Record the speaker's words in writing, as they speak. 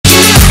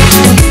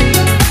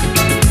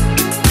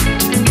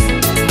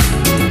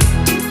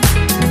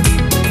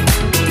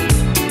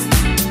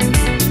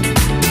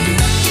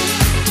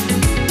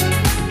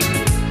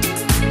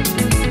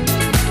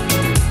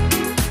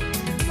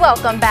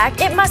welcome back.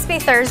 It must be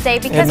Thursday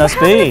because we're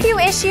having a few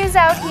issues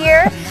out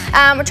here.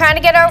 We're trying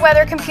to get our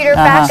weather computer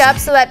back up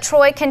so that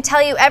Troy can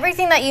tell you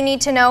everything that you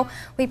need to know.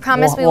 We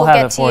promise we will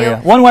get to you.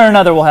 One way or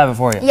another, we'll have it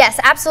for you.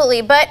 Yes,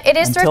 absolutely. But it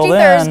is Until Thrifty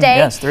then, Thursday.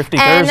 Yes, Thrifty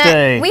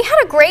Thursday. We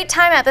had a great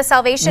time at the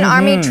Salvation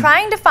Army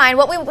trying to find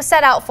what we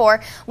set out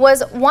for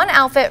was one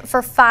outfit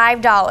for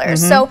 $5.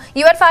 So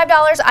you had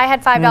 $5, I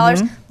had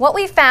 $5. What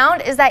we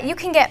found is that you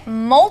can get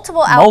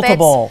multiple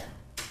outfits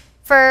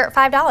for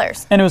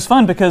 $5. And it was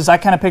fun because I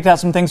kind of picked out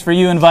some things for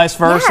you and vice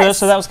versa,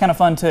 so that was kind of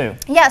fun too.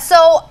 Yeah,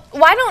 so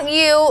why don't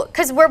you,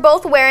 because we're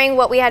both wearing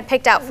what we had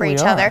picked out for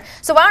each other,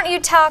 so why don't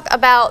you talk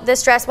about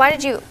this dress?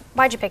 Why'd you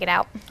pick it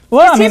out?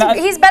 Well, I mean,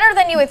 he's better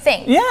than you would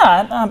think.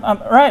 Yeah,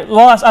 right.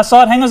 Well, I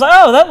saw it hang. I was like,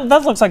 oh,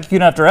 that looks like a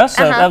cute enough dress.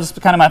 So that was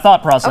kind of my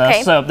thought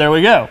process. So there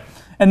we go.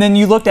 And then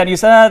you looked at it, you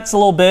said, it's a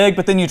little big,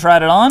 but then you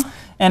tried it on,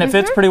 and it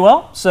fits pretty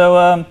well.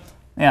 So,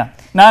 yeah,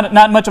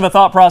 not much of a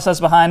thought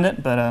process behind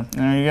it, but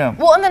there you go.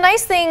 Well, and the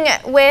nice thing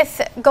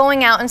with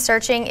going out and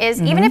searching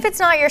is even if it's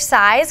not your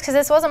size, because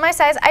this wasn't my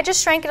size, I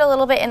just shrank it a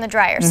little bit in the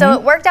dryer. So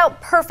it worked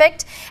out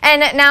perfect.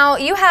 And now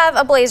you have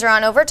a blazer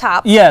on over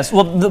top. Yes,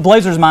 well, the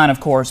blazer's mine, of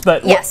course.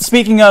 But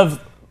speaking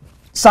of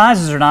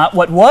sizes or not,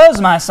 what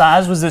was my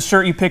size was this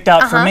shirt you picked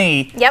out for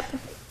me. Yep.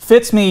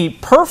 Fits me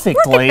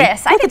perfectly. Look at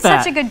this. I did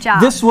such a good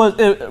job. This was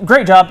a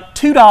great job.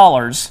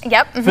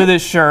 $2 for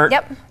this shirt.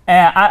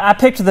 And I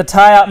picked the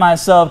tie out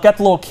myself, got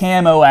the little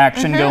camo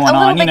action going on. A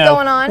little bit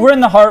going on. We're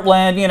in the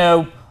heartland, you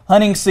know,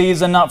 hunting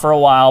season, not for a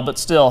while, but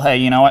still, hey,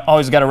 you know, I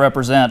always got to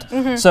represent.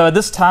 So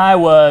this tie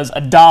was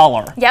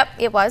 $1. Yep,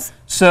 it was.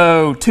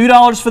 So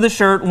 $2 for the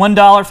shirt,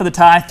 $1 for the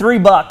tie,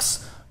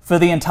 $3 for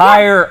the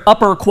entire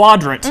upper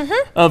quadrant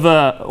of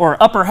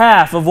or upper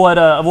half of what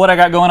I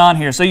got going on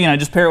here. So, you know,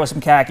 just pair it with some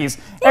khakis.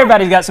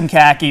 Everybody's got some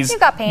khakis. You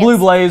got pants. Blue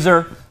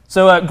blazer.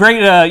 So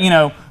great, you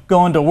know,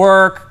 going to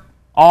work,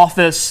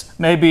 office,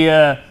 maybe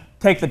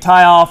take the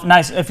tie off.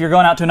 Nice if you're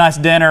going out to a nice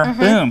dinner.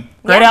 Boom,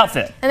 great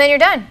outfit. And then you're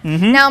done.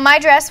 Now my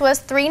dress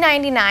was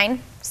 $3.99,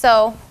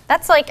 so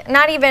that's like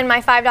not even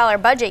my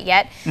 $5 budget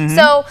yet.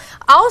 So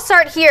I'll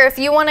start here if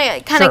you want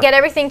to kind of get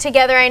everything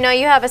together. I know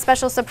you have a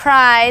special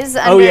surprise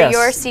under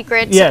your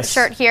secret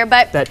shirt here,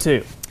 but that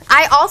too.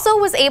 I also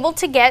was able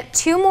to get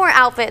 2 more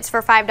outfits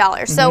for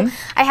 $5. So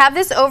I have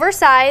this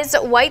oversized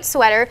white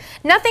sweater,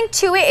 nothing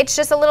to it, it's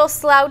just a little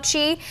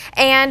slouchy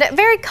and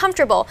very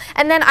comfortable.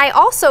 And then I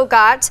also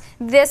got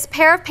this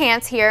pair of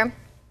pants here.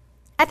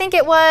 I think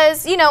it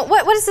was, you know,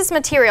 what is this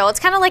material? It's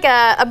kind of like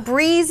a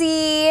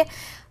breezy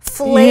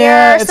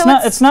flare. Yeah,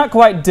 it's not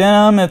quite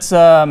denim, it's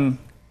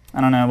I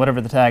don't know,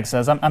 whatever the tag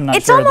says. I'm not sure.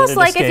 It's almost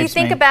like if you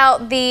think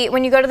about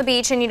when you go to the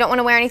beach and you don't want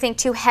to wear anything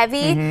too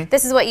heavy,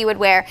 this is what you would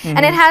wear.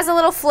 And it has a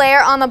little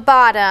flare on the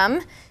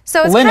bottom.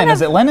 So it's linen, kind of,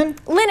 is it linen?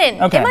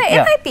 Linen. Okay,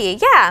 it might be.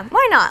 Yeah,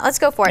 why not? Let's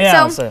go for it.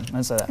 Yeah, so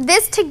let's say that.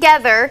 This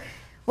together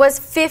was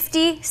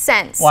 50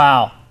 cents.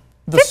 Wow.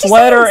 The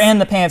sweater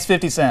and the pants,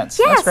 50 cents.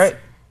 Yes. That's great. It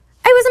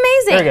was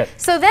amazing. Very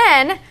good. So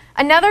then,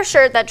 another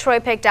shirt that Troy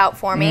picked out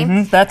for me.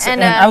 And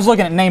I was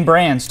looking at name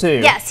brands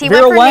too. Yes, he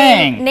went for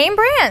name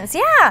brands.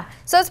 Yeah,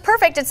 so it's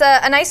perfect. It's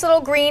a nice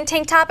little green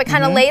tank top. It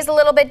kind of lays a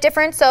little bit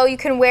different, so you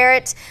can wear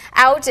it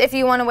out if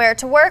you want to wear it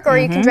to work, or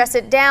you can dress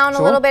it down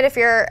a little bit if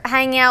you're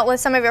hanging out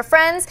with some of your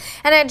friends.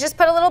 And I just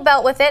put a little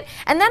belt with it.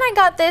 And then I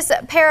got this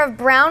pair of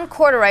brown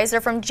corduroys. They're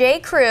from J.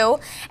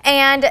 Crew,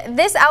 and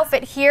this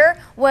outfit here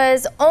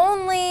was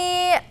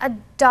only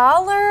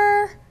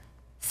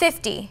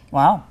 $1.50.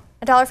 Wow.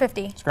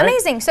 $1.50.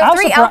 Amazing. So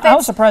 3 outfits. I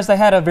was surprised they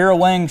had a Vera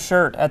Wang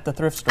shirt at the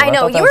thrift store. I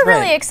know. You were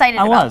really excited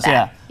about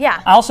that.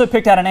 Yeah. I also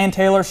picked out an Ann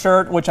Taylor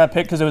shirt, which I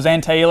picked because it was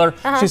Ann Taylor.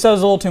 She said it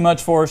was a little too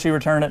much for her. She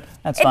returned it.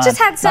 That's fine. It just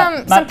had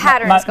some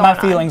patterns going on.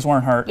 My feelings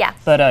weren't hurt. Yeah.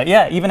 But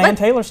yeah, even Ann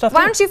Taylor stuff.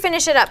 Why don't you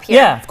finish it up here?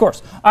 Yeah, of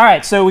course. All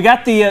right. So we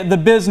got the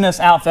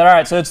business outfit. All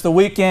right. So it's the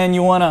weekend.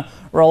 You want to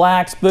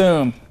relax.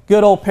 Boom.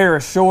 Good old pair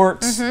of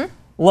shorts.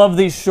 Love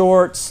these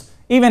shorts.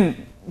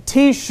 Even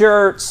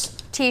T-shirts.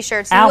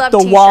 T-shirts. Out the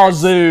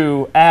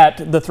wazoo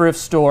at the thrift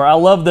store. I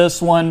love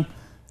this one.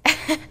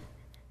 You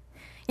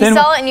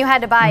saw it and you had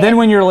to buy it. Then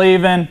when you're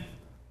leaving,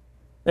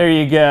 there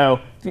you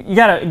go. You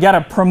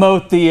gotta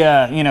promote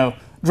the you know,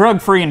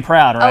 drug-free and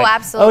proud, right? Oh,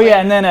 absolutely. Oh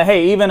yeah, and then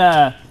hey, even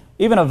a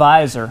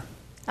visor.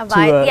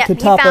 To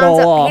top it all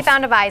off. He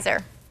found a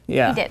visor.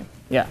 Yeah. He did.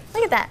 Yeah.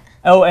 Look at that.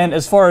 Oh, and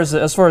as far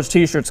as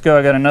T-shirts go,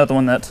 I got another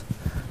one that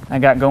I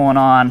got going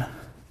on.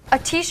 A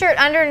T-shirt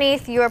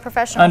underneath your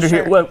professional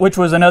shirt. Which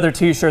was another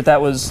T-shirt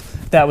that was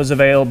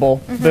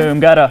available. Boom,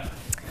 got a.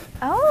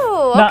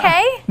 Oh,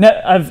 okay.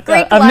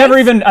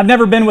 I've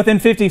never been within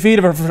 50 feet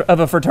of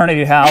a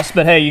fraternity house,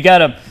 but hey, you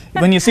gotta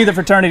when you see the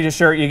fraternity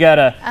shirt, you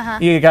gotta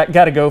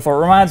go for it.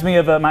 Reminds me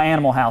of my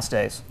Animal House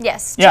days.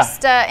 Yes,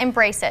 just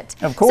embrace it.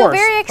 Of course. So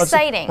very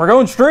exciting. We're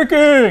going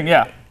streaking.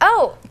 Yeah.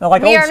 Oh,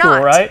 like old school,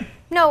 right?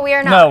 No, we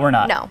are not. No, we're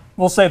not. No.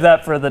 We'll save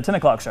that for the 10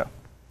 o'clock show.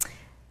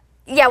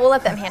 Yeah, we'll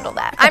let them handle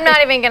that. I'm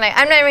not even gonna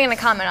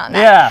comment on that.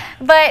 Yeah.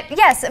 But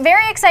yes,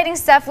 very exciting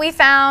stuff. We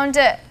found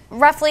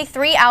roughly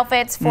 3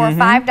 outfits for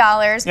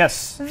 $5.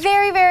 Yes.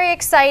 Very, very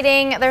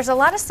exciting. There's a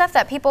lot of stuff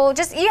that people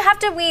you have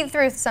to weed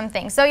through some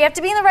things. So you have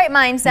to be in the right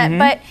mindset,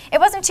 but it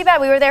wasn't too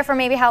bad. We were there for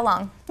maybe how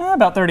long?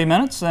 About 30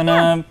 minutes,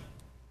 and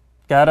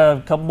got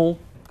a couple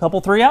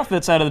 3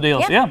 outfits out of the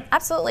deals. Yeah,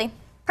 absolutely.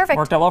 Perfect.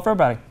 Worked out well for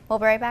everybody. We'll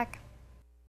be right back.